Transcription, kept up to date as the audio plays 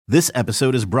This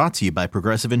episode is brought to you by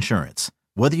Progressive Insurance.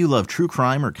 Whether you love true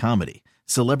crime or comedy,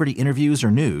 celebrity interviews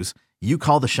or news, you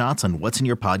call the shots on what's in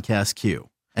your podcast queue.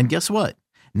 And guess what?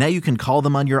 Now you can call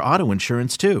them on your auto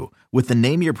insurance too with the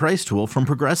Name Your Price tool from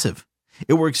Progressive.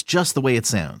 It works just the way it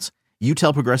sounds. You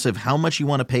tell Progressive how much you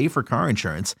want to pay for car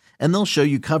insurance, and they'll show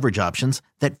you coverage options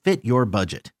that fit your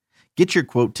budget. Get your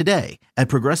quote today at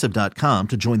Progressive.com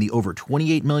to join the over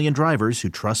 28 million drivers who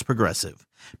trust Progressive.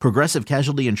 Progressive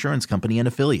Casualty Insurance Company and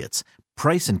Affiliates.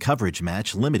 Price and coverage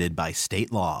match limited by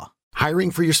state law. Hiring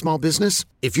for your small business?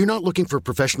 If you're not looking for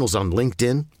professionals on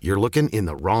LinkedIn, you're looking in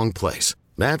the wrong place.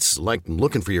 That's like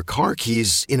looking for your car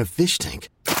keys in a fish tank.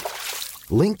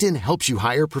 LinkedIn helps you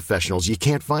hire professionals you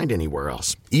can't find anywhere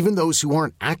else, even those who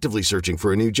aren't actively searching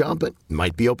for a new job but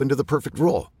might be open to the perfect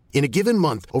role. In a given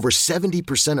month, over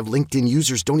 70% of LinkedIn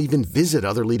users don't even visit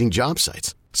other leading job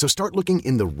sites. So start looking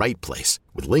in the right place.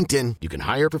 With LinkedIn, you can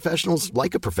hire professionals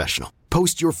like a professional.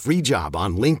 Post your free job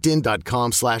on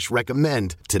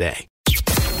linkedin.com/recommend today.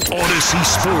 Odyssey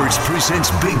Sports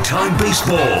presents Big Time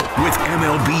Baseball with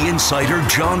MLB insider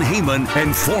Jon Heyman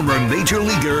and former Major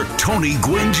Leaguer Tony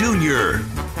Gwynn Jr.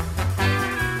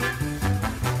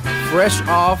 Fresh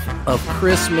off of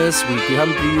Christmas, we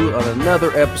come to you on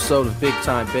another episode of Big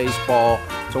Time Baseball.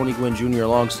 Tony Gwynn Jr.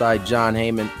 alongside Jon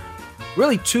Heyman.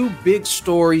 Really two big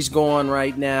stories going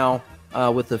right now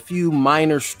with a few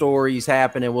minor stories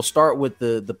happening. We'll start with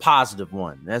the positive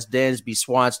one. That's Dansby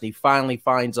Swanson. He finally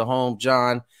finds a home,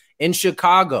 John, in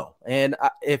Chicago. And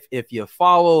if you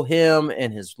follow him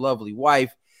and his lovely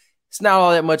wife, it's not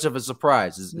all that much of a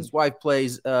surprise. His wife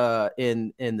plays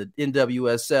in the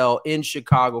NWSL in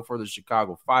Chicago for the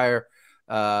Chicago Fire,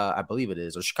 I believe it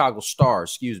is, or Chicago Star,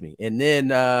 excuse me. And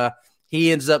then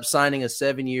he ends up signing a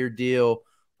 7-year deal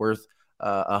worth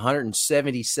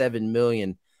 $177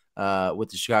 million with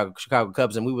the Chicago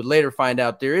Cubs. And we would later find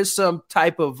out there is some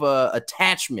type of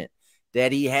attachment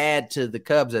that he had to the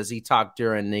Cubs as he talked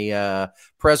during the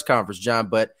press conference, John.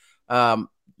 But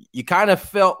you kind of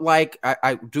felt like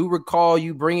I do recall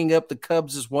you bringing up the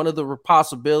Cubs as one of the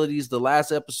possibilities the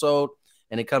last episode,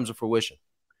 and it comes to fruition.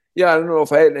 Yeah, I don't know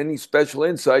if I had any special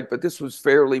insight, but this was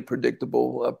fairly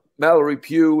predictable. Mallory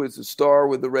Pugh is a star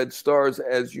with the Red Stars,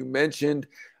 as you mentioned.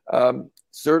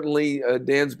 Certainly,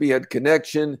 Dansby had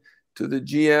connection to the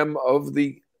GM of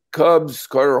the Cubs,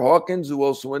 Carter Hawkins, who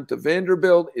also went to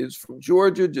Vanderbilt, is from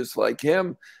Georgia, just like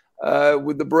him.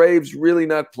 With the Braves really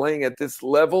not playing at this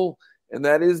level, and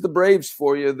that is the Braves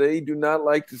for you. They do not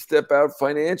like to step out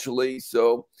financially.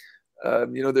 So,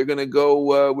 they're going to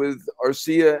go with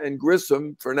Arcia and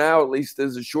Grissom for now, at least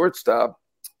as a shortstop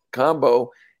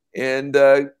combo. And,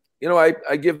 I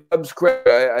give Cubs credit.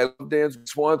 I love Dansby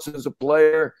Swanson as a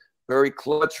player, very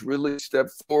clutch, really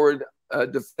stepped forward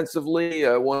defensively,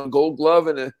 won Gold Glove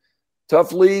in a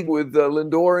tough league with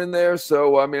Lindor in there.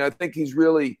 So, I think he's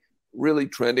really, really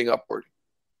trending upward.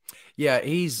 Yeah,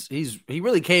 he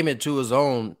really came into his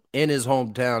own in his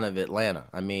hometown of Atlanta.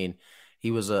 He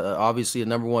was obviously a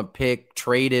number one pick,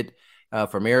 traded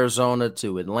from Arizona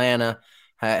to Atlanta,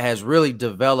 has really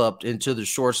developed into the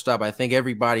shortstop I think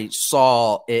everybody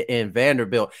saw in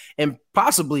Vanderbilt, and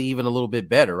possibly even a little bit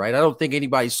better, right? I don't think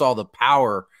anybody saw the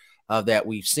power that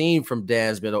we've seen from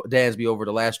Dansby over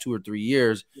the last 2 or 3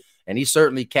 years, and he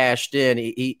certainly cashed in.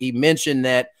 He mentioned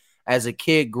that as a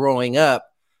kid growing up,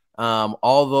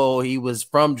 although he was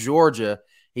from Georgia,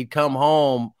 he'd come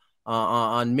home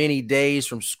on many days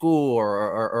from school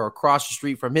or across the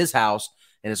street from his house,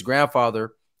 and his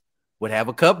grandfather would have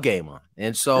a Cub game on.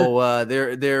 And so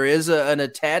there is an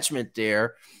attachment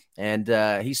there, and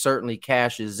he certainly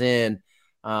cashes in.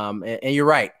 And you're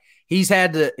right. He's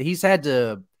had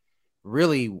to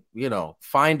really,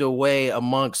 find a way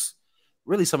amongst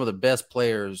really some of the best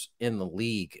players in the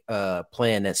league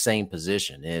playing that same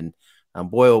position. And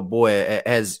boy, oh boy,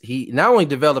 as he not only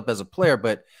developed as a player,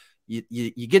 but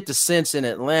you get the sense in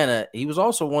Atlanta, he was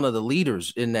also one of the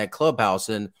leaders in that clubhouse.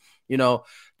 And,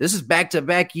 this is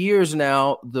back-to-back years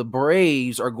now. The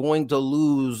Braves are going to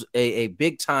lose a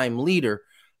big-time leader.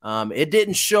 It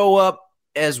didn't show up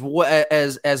as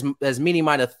many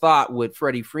might have thought with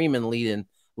Freddie Freeman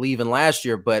leaving last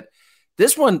year, but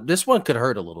this one could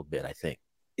hurt a little bit, I think.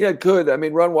 Yeah, it could.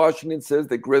 Ron Washington says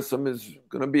that Grissom is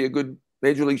going to be a good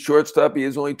major league shortstop. He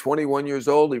is only 21 years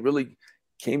old. He really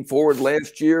came forward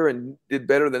last year and did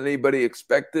better than anybody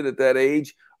expected at that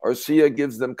age. Arcia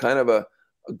gives them kind of a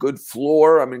good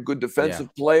floor. Good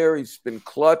defensive player. He's been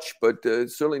clutch, but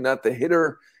certainly not the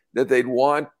hitter that they'd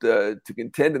want to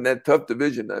contend in that tough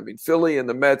division. Philly and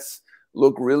the Mets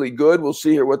look really good. We'll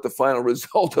see here what the final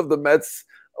result of the Mets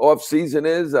offseason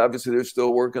is. Obviously, they're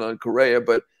still working on Correa,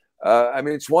 but I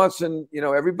mean, Swanson,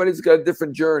 everybody's got a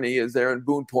different journey, as Aaron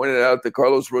Boone pointed out at the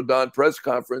Carlos Rodon press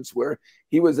conference, where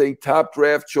he was a top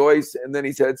draft choice, and then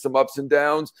he's had some ups and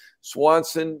downs.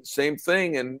 Swanson, same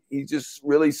thing, and he just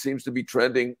really seems to be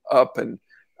trending up. And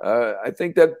I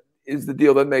think that is the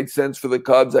deal that made sense for the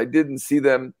Cubs. I didn't see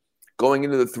them going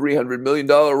into the $300 million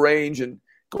range and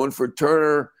going for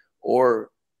Turner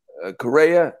or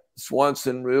Correa.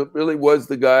 Swanson really was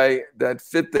the guy that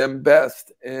fit them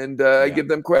best, and I give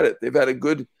them credit. They've had a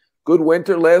good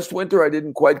winter. Last winter, I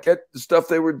didn't quite get the stuff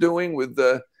they were doing with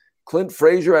Clint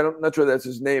Frazier. I'm not sure that's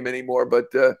his name anymore, but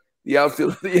the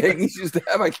outfielder the Yankees used to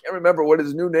have. I can't remember what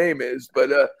his new name is, but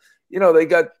they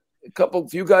got a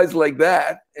few guys like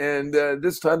that, and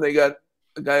this time they got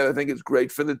a guy I think is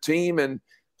great for the team, and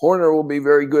Horner will be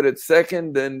very good at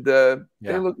second, and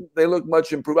they look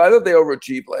much improved. I thought they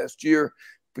overachieved last year,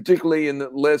 particularly in the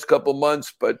last couple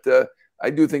months, but I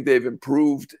do think they've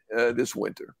improved this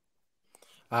winter.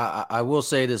 I will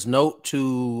say this note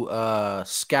to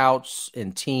scouts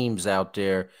and teams out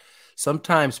there.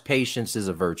 Sometimes patience is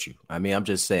a virtue. I mean, I'm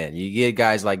just saying, you get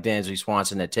guys like Dansby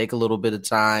Swanson that take a little bit of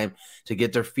time to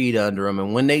get their feet under them.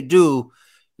 And when they do,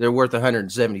 they're worth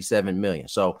 $177 million.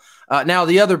 So now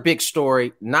the other big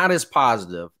story, not as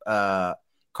positive,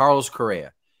 Carlos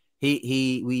Correa.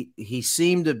 He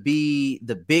seemed to be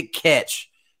the big catch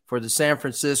for the San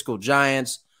Francisco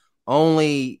Giants.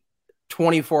 Only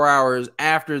 24 hours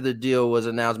after the deal was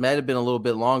announced, might have been a little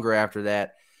bit longer after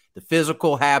that. The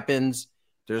physical happens.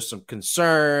 There's some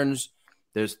concerns.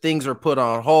 There's things are put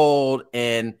on hold.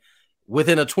 And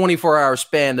within a 24-hour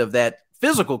span of that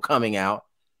physical coming out,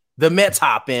 the Mets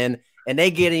hop in and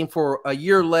they get him for a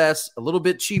year less, a little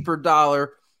bit cheaper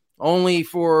dollar, only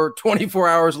for 24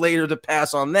 hours later to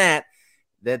pass on that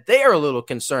they are a little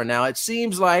concerned. Now, it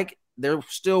seems like they're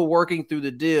still working through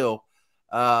the deal,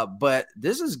 but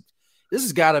this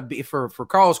has got to be, for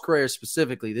Carlos Correa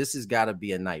specifically, this has got to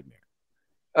be a nightmare.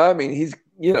 I mean, he's,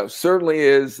 certainly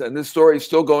is, and this story is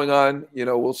still going on.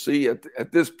 We'll see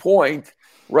at this point.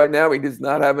 Right now, he does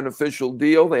not have an official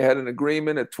deal. They had an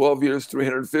agreement at 12 years,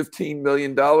 $315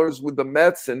 million with the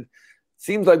Mets, and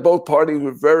seems like both parties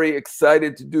were very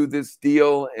excited to do this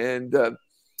deal. And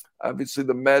obviously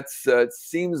the Mets, it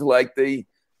seems like they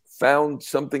found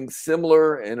something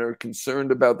similar and are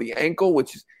concerned about the ankle,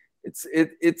 which is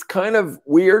it's kind of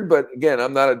weird. But again,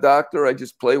 I'm not a doctor. I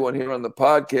just play one here on the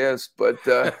podcast. But,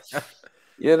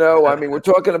 I mean, we're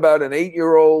talking about an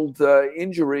 8-year-old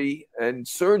injury and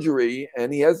surgery,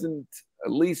 and he hasn't,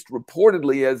 at least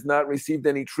reportedly, has not received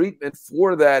any treatment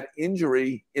for that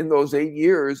injury in those 8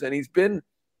 years. And he's been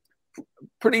a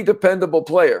pretty dependable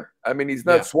player. I mean, he's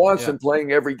not Swanson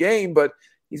playing every game, but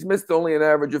he's missed only an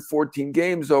average of 14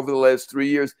 games over the last 3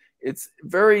 years. It's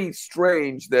very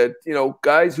strange that,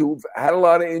 guys who've had a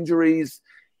lot of injuries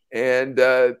and,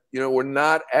 were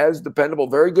not as dependable,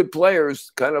 very good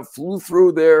players, kind of flew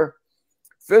through their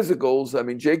physicals. I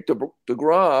mean, Jake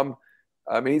DeGrom,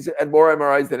 he's had more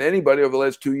MRIs than anybody over the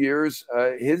last 2 years.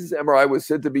 His MRI was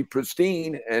said to be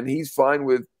pristine, and he's fine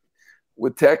with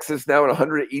Texas now at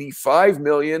 $185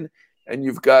 million. And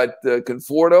you've got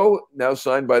Conforto now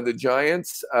signed by the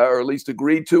Giants, or at least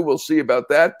agreed to. We'll see about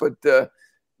that. But,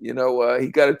 he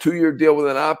got a 2-year deal with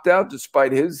an opt-out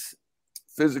despite his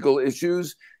physical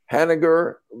issues.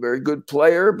 Haniger, a very good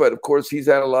player, but of course he's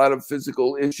had a lot of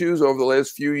physical issues over the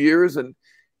last few years, and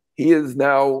he is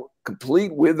now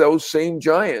complete with those same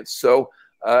Giants. So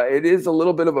it is a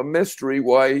little bit of a mystery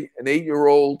why an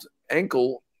 8-year-old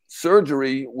ankle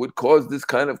surgery would cause this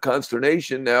kind of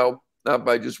consternation now, not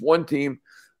by just one team,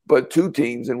 but two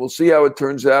teams. And we'll see how it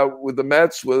turns out with the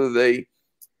Mets, whether they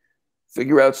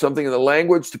figure out something in the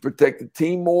language to protect the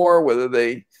team more, whether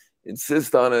they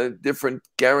insist on a different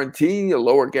guarantee, a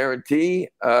lower guarantee,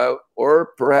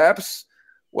 or perhaps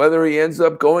whether he ends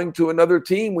up going to another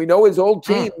team. We know his old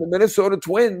team, the Minnesota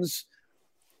Twins,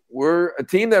 were a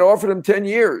team that offered him 10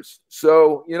 years.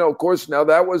 So, of course, now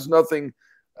that was nothing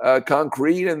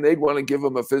concrete, and they'd want to give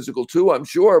him a physical too, I'm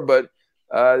sure. But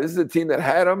this is a team that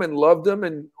had him and loved him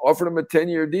and offered him a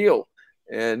 10-year deal.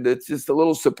 And it's just a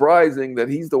little surprising that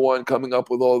he's the one coming up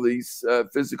with all these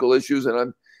physical issues. And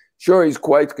I'm sure he's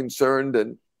quite concerned.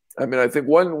 And I mean, I think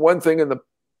one thing in the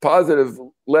positive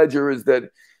ledger is that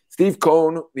Steve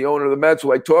Cohen, the owner of the Mets,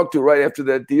 who I talked to right after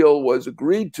that deal was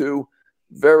agreed to,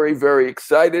 very, very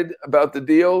excited about the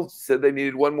deal, said they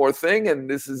needed one more thing, and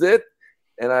this is it.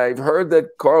 And I've heard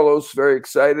that Carlos very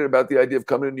excited about the idea of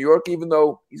coming to New York, even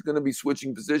though he's going to be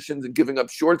switching positions and giving up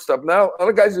shortstop. Now,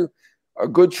 other guys who are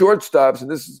good shortstops, and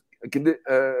this is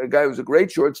a guy who's a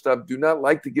great shortstop, do not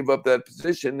like to give up that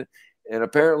position. And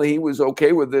apparently he was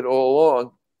okay with it all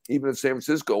along, even if San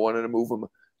Francisco wanted to move him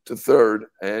to third.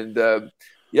 And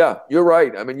yeah, you're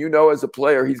right. I mean, as a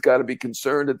player, he's got to be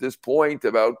concerned at this point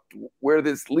about where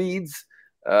this leads.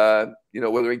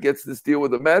 Whether he gets this deal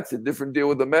with the Mets, a different deal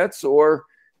with the Mets, or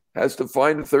has to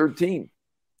find a third team.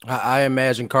 I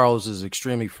imagine Carlos is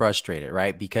extremely frustrated,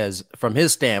 right? Because from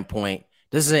his standpoint,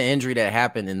 this is an injury that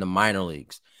happened in the minor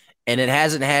leagues, and it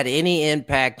hasn't had any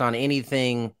impact on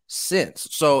anything since.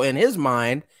 So in his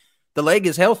mind, the leg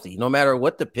is healthy, no matter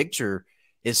what the picture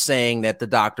is saying that the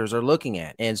doctors are looking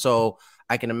at. And so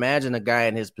I can imagine a guy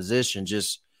in his position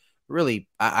just really,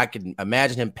 I can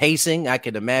imagine him pacing. I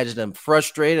can imagine him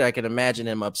frustrated. I can imagine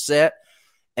him upset.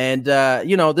 And,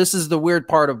 this is the weird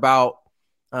part about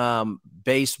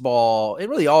baseball and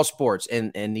really all sports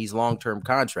and these long-term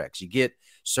contracts. You get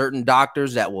certain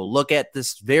doctors that will look at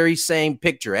this very same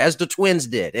picture as the Twins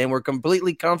did, and were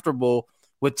completely comfortable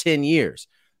with 10 years.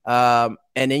 And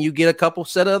then you get a couple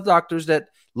set of doctors that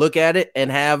look at it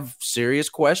and have serious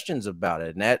questions about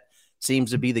it. And that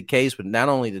seems to be the case with not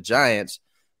only the Giants,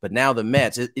 but now the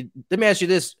Mets. Let me ask you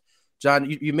this, John.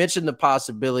 You mentioned the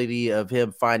possibility of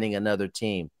him finding another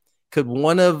team. Could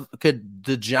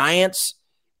the Giants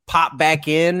pop back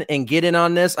in and get in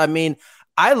on this? I mean,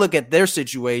 I look at their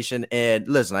situation and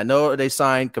listen, I know they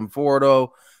signed Conforto.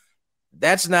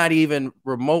 That's not even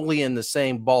remotely in the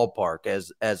same ballpark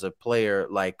as a player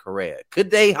like Correa. Could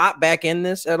they hop back in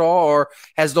this at all, or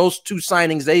has those two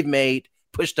signings they've made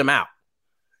pushed them out?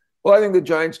 Well, I think the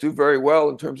Giants do very well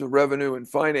in terms of revenue and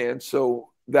finance, so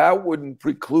that wouldn't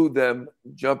preclude them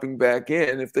jumping back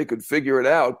in if they could figure it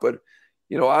out. But,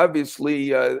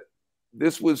 obviously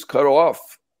this was cut off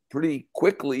pretty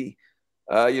quickly.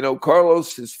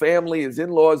 Carlos, his family, his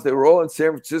in-laws, they were all in San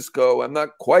Francisco. I'm not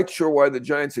quite sure why the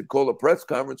Giants had called a press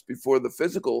conference before the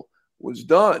physical was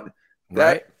done.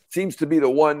 That seems to be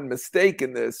the one mistake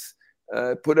in this.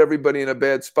 Put everybody in a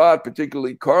bad spot,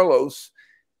 particularly Carlos.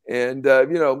 And,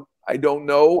 I don't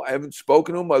know. I haven't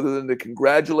spoken to him other than to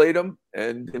congratulate him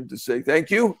and him to say thank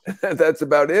you. That's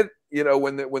about it.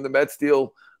 When the Mets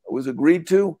deal was agreed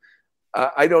to.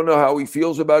 I don't know how he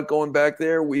feels about going back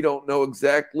there. We don't know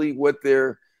exactly what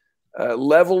their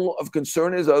level of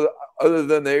concern is, other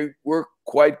than they were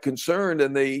quite concerned.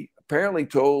 And they apparently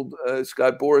told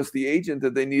Scott Boras, the agent,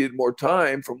 that they needed more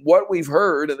time from what we've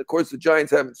heard. And, of course, the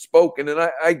Giants haven't spoken. And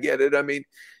I get it. I mean,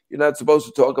 you're not supposed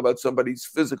to talk about somebody's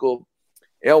physical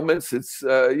ailments. It's, there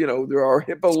are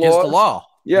HIPAA laws. It's the law.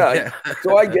 Yeah.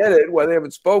 So I get it why they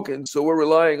haven't spoken. So we're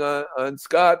relying on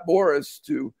Scott Boras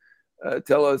to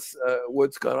tell us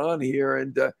what's gone on here.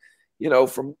 And,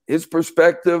 from his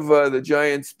perspective, the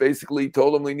Giants basically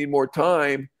told him they need more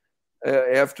time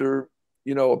after,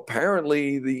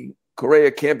 apparently the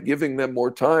Correa camp giving them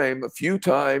more time a few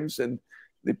times, and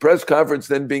the press conference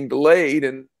then being delayed.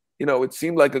 And, it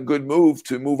seemed like a good move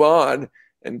to move on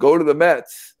and go to the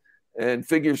Mets and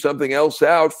figure something else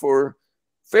out for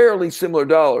fairly similar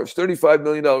dollars, $35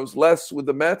 million less with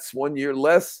the Mets, 1 year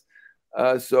less.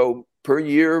 So per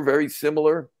year, very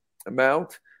similar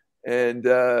amount. And,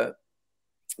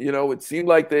 it seemed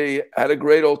like they had a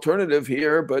great alternative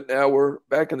here, but now we're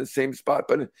back in the same spot.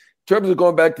 But in terms of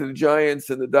going back to the Giants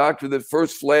and the doctor that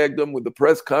first flagged them with the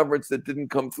press conference that didn't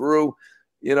come through,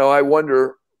 I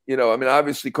wonder,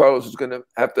 obviously Carlos is going to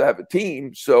have a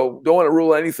team, so don't want to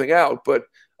rule anything out, but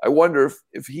I wonder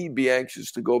if he'd be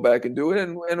anxious to go back and do it.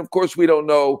 And of course, we don't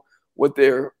know what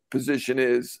their position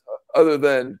is, other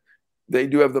than they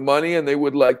do have the money and they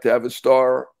would like to have a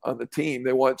star on the team.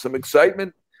 They want some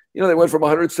excitement. They went from a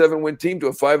 107-win team to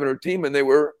a 500 team, and they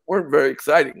weren't very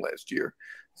exciting last year.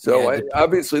 So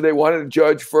obviously they wanted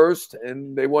Judge first,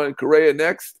 and they wanted Correa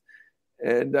next.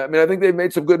 And I think they've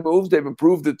made some good moves. They've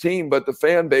improved the team, but the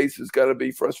fan base has got to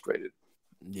be frustrated.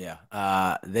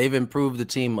 Yeah, they've improved the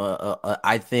team,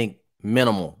 I think,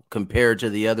 minimal compared to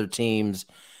the other teams,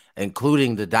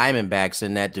 including the Diamondbacks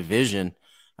in that division,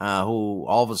 who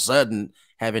all of a sudden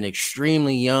have an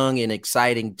extremely young and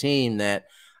exciting team that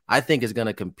I think is going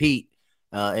to compete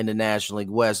in the National League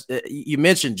West. You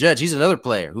mentioned Judge. He's another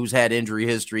player who's had injury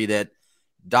history that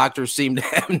doctors seem to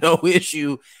have no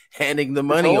issue handing the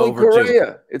money over Correa.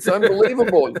 to. It's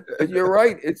unbelievable. You're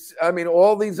right.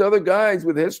 All these other guys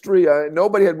with history,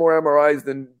 nobody had more MRIs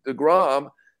than DeGrom,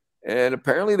 and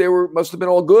apparently they must have been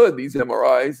all good, these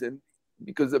MRIs, and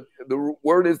because the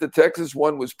word is the Texas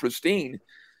one was pristine.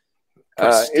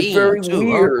 It's very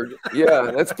weird. Huh?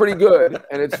 Yeah, that's pretty good.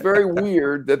 And it's very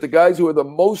weird that the guys who are the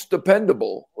most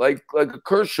dependable, like a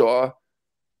Kershaw,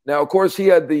 now, of course, he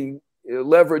had the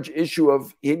leverage issue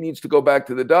of he needs to go back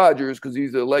to the Dodgers because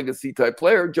he's a legacy type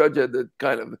player. Judge had the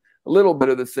kind of a little bit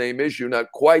of the same issue,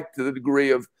 not quite to the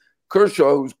degree of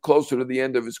Kershaw, who's closer to the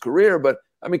end of his career, but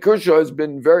I mean, Kershaw has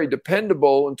been very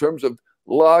dependable in terms of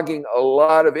logging a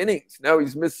lot of innings. Now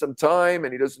he's missed some time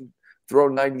and he doesn't throw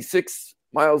 96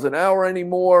 miles an hour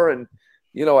anymore. And,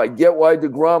 I get why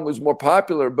DeGrom was more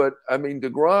popular, but I mean,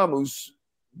 DeGrom, who's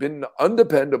been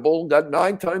undependable, got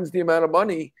 9 times the amount of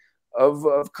money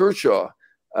of Kershaw.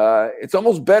 It's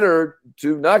almost better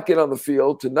to not get on the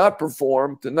field, to not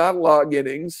perform, to not log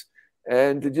innings,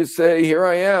 and to just say, here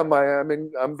I am.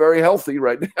 I'm very healthy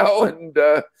right now. And,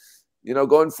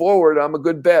 going forward, I'm a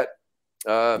good bet.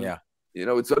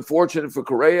 It's unfortunate for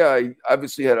Correa. He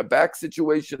obviously had a back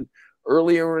situation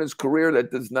earlier in his career. That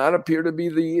does not appear to be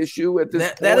the issue at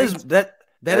this point.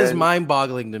 That is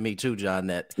mind-boggling to me too, John.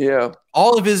 That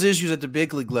all of his issues at the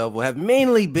big league level have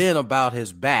mainly been about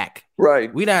his back.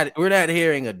 Right. We're not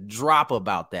hearing a drop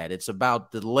about that. It's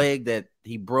about the leg that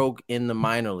he broke in the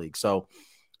minor league. So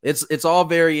it's all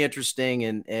very interesting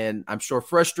and I'm sure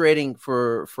frustrating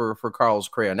for Carlos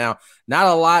Correa. Now, not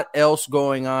a lot else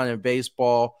going on in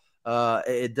baseball.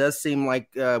 It does seem like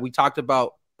we talked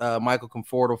about Michael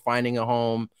Conforto finding a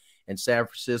home in San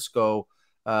Francisco.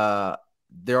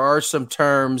 There are some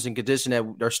terms and conditions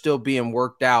that are still being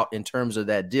worked out in terms of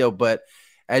that deal. But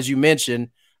as you mentioned,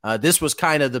 this was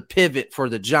kind of the pivot for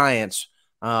the Giants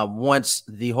once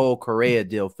the whole Correa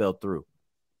deal fell through.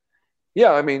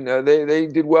 Yeah, I mean, they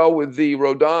did well with the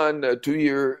Rodon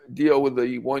 2-year deal with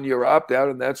the 1-year opt-out,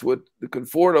 and that's what the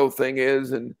Conforto thing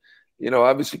is. And,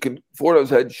 obviously Conforto's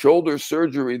had shoulder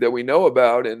surgery that we know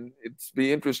about, and it's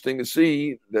be interesting to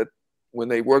see that when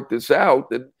they work this out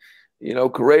that,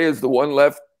 Correa is the one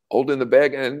left holding the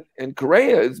bag. And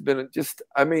Correa has been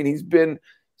he's been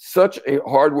such a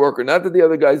hard worker. Not that the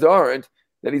other guys aren't,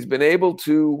 that he's been able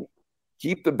to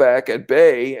keep the back at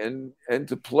bay and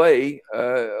to play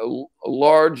a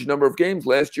large number of games.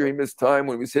 Last year he missed time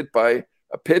when he was hit by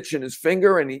a pitch in his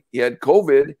finger and he had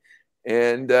COVID.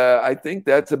 And I think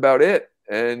that's about it.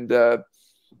 And, the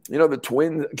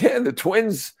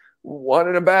Twins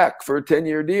wanted him back for a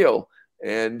 10-year deal.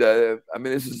 And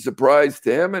this is a surprise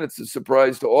to him, and it's a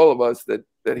surprise to all of us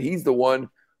that he's the one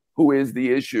who is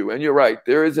the issue. And you're right,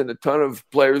 there isn't a ton of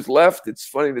players left. It's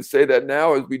funny to say that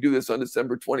now as we do this on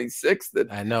December 26th.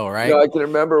 That I know, right? I can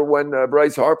remember when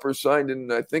Bryce Harper signed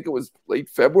in, I think it was late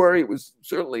February. It was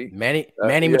certainly Manny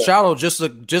Machado just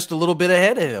a little bit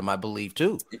ahead of him, I believe,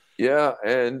 too. Yeah,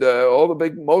 and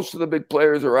most of the big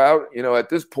players are out. At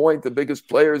this point, the biggest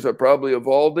players are probably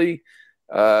Eovaldi,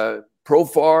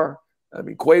 Profar. I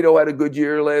mean, Cueto had a good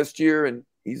year last year, and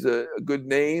he's a good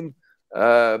name.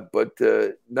 But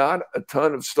not a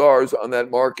ton of stars on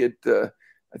that market.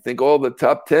 I think all the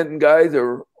top 10 guys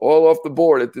are all off the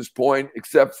board at this point,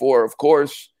 except for, of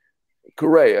course,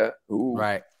 Correa, who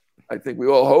I think we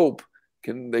all hope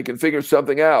they can figure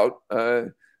something out,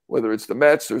 whether it's the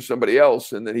Mets or somebody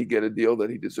else, and that he get a deal that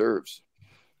he deserves.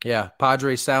 Yeah,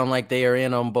 Padres sound like they are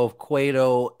in on both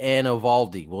Cueto and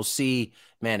Eovaldi. We'll see.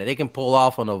 Man, if they can pull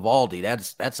off on Eovaldi,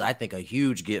 that's I think a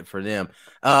huge get for them.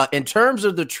 In terms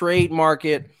of the trade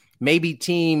market, maybe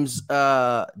teams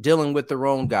dealing with their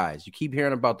own guys. You keep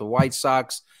hearing about the White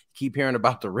Sox, keep hearing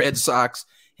about the Red Sox,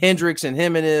 Hendricks and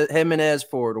Jimenez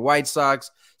for the White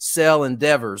Sox, Sale and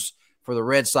Devers for the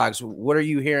Red Sox. What are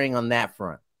you hearing on that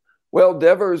front? Well,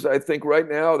 Devers, I think right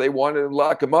now they want to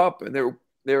lock him up, and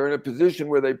they're in a position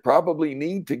where they probably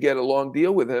need to get a long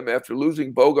deal with him after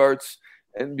losing Bogarts.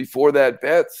 And before that,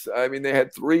 Betts. I mean, they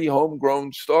had 3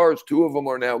 homegrown stars. 2 of them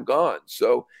are now gone.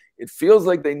 So it feels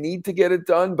like they need to get it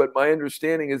done. But my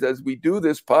understanding is as we do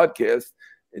this podcast,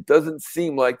 it doesn't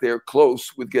seem like they're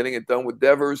close with getting it done with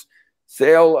Devers.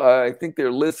 Sale, I think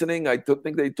they're listening. I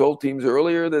think they told teams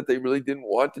earlier that they really didn't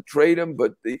want to trade him,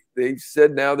 but they've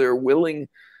said now they're willing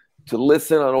to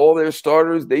listen on all their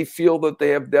starters. They feel that they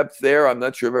have depth there. I'm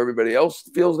not sure if everybody else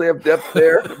feels they have depth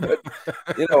there, but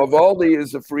Eovaldi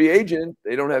is a free agent.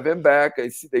 They don't have him back. I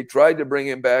see they tried to bring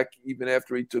him back even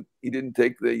after he didn't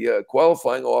take the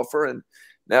qualifying offer, and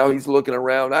now he's looking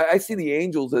around. I see the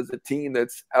Angels as a team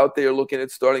that's out there looking at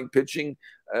starting pitching.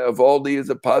 Eovaldi is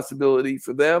a possibility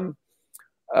for them,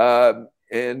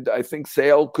 and I think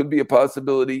Sale could be a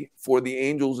possibility for the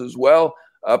Angels as well.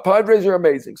 Padres are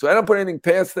amazing, so I don't put anything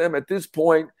past them at this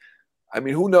point. I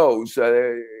mean, who knows?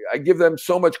 I give them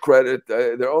so much credit.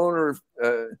 Their owner,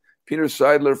 Peter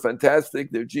Seidler,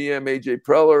 fantastic. Their GM, AJ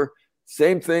Preller,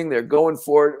 same thing. They're going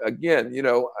for it. Again,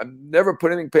 I'm never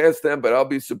put anything past them, but I'll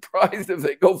be surprised if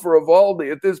they go for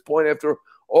Eovaldi at this point after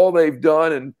all they've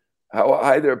done and how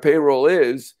high their payroll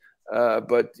is.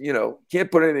 But,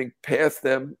 can't put anything past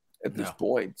them at this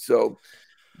point. So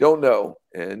don't know.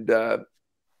 And,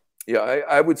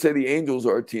 I would say the Angels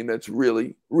are a team that's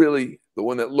really, really the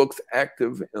one that looks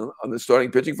active on the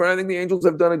starting pitching front. I think the Angels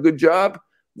have done a good job.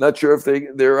 Not sure if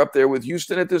they're up there with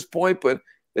Houston at this point, but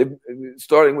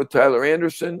starting with Tyler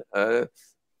Anderson,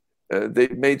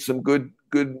 they've made some good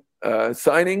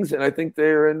signings, and I think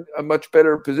they're in a much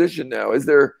better position now as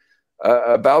they're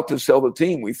about to sell the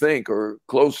team, we think, or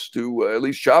close to at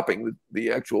least shopping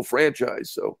the actual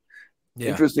franchise. So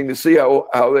interesting to see how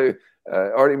they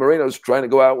Artie Moreno's trying to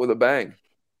go out with a bang.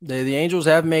 The Angels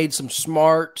have made some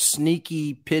smart,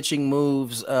 sneaky pitching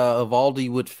moves. Eovaldi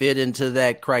would fit into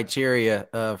that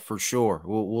criteria for sure.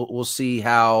 We'll see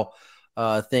how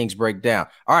things break down.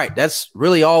 All right, that's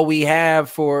really all we have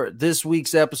for this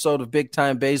week's episode of Big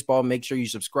Time Baseball. Make sure you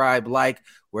subscribe, like,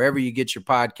 wherever you get your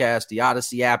podcast. The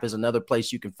Odyssey app is another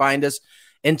place you can find us.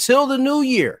 Until the new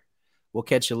year, we'll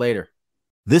catch you later.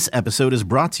 This episode is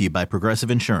brought to you by Progressive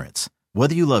Insurance.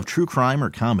 Whether you love true crime or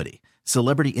comedy,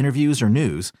 celebrity interviews or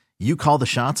news, you call the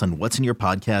shots on what's in your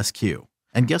podcast queue.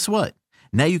 And guess what?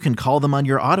 Now you can call them on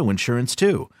your auto insurance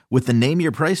too with the Name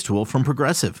Your Price tool from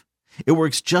Progressive. It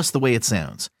works just the way it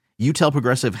sounds. You tell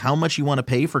Progressive how much you want to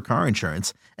pay for car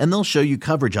insurance, and they'll show you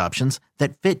coverage options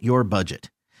that fit your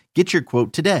budget. Get your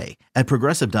quote today at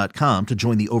Progressive.com to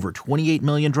join the over 28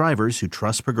 million drivers who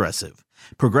trust Progressive.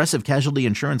 Progressive Casualty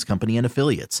Insurance Company and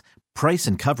Affiliates. Price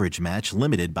and coverage match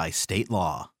limited by state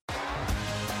law.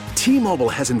 T-Mobile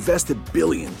has invested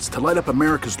billions to light up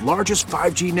America's largest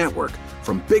 5G network,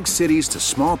 from big cities to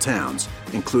small towns,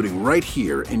 including right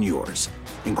here in yours.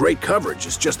 And great coverage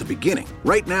is just the beginning.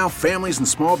 Right now, families and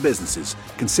small businesses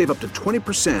can save up to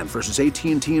 20% versus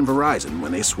AT&T and Verizon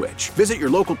when they switch. Visit your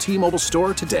local T-Mobile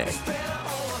store today.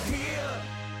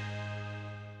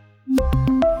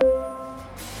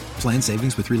 Plan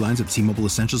savings with 3 lines of T-Mobile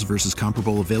Essentials versus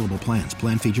comparable available plans.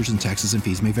 Plan features and taxes and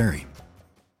fees may vary.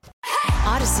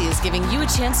 Odyssey is giving you a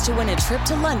chance to win a trip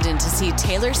to London to see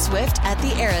Taylor Swift at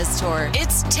the Eras Tour.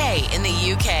 It's Tay in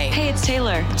the UK. Hey, it's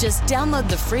Taylor. Just download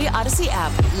the free Odyssey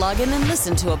app, log in and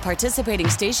listen to a participating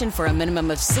station for a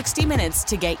minimum of 60 minutes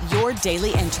to get your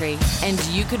daily entry. And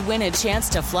you could win a chance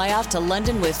to fly off to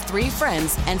London with 3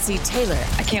 friends and see Taylor.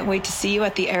 I can't wait to see you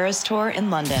at the Eras Tour in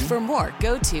London. For more,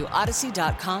 go to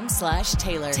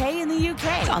odyssey.com/Taylor. Tay in the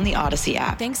UK. It's on the Odyssey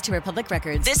app. Thanks to Republic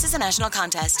Records. This is a national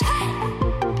contest.